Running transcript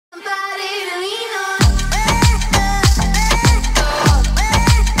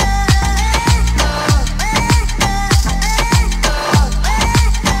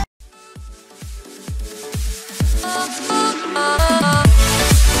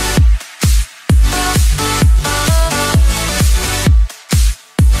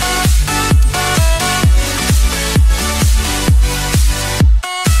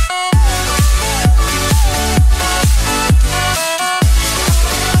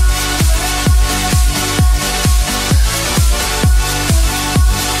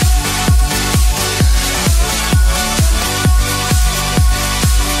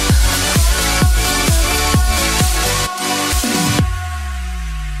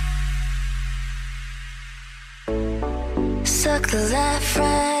Took the life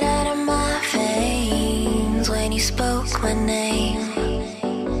right out of my veins when you spoke my name.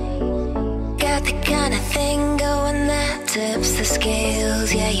 Got the kind of thing going that tips the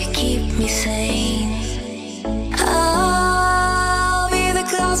scales. Yeah, you keep me sane. I'll be the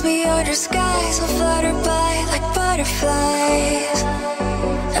clouds beyond your skies. I'll flutter by like butterflies.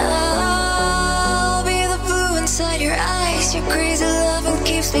 I'll be the blue inside your eyes. Your crazy loving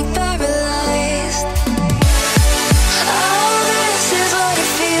keeps me paralyzed. Oh, this is what it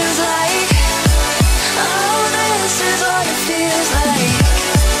feels like. Oh, this is what it feels like.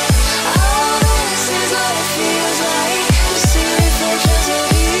 Oh, this is what it feels like to see reflections of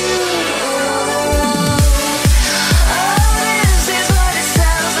you all around. Oh, this is what it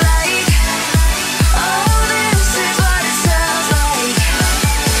sounds like. Oh, this is what it sounds like.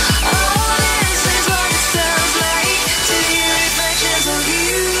 Oh, this is what it sounds like to hear reflections of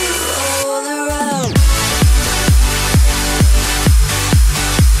you all around.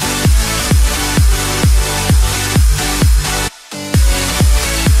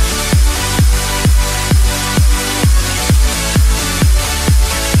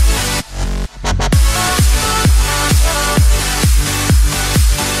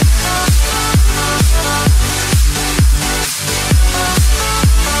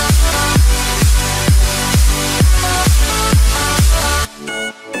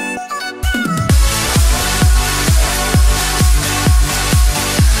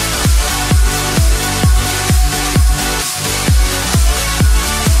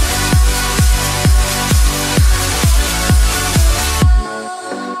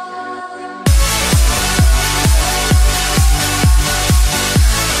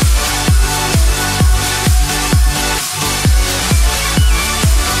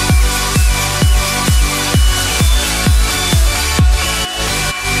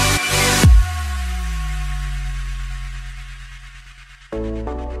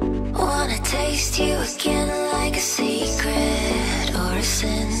 Wanna taste you again like a secret or a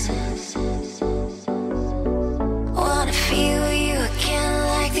sin. Wanna feel you again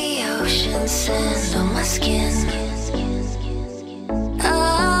like the ocean sand on my skin.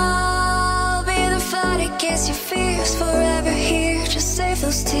 I'll be the fight against your fears, forever here, just save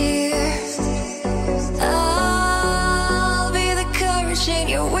those tears. I'll be the courage in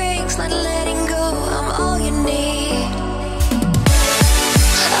your wings, not let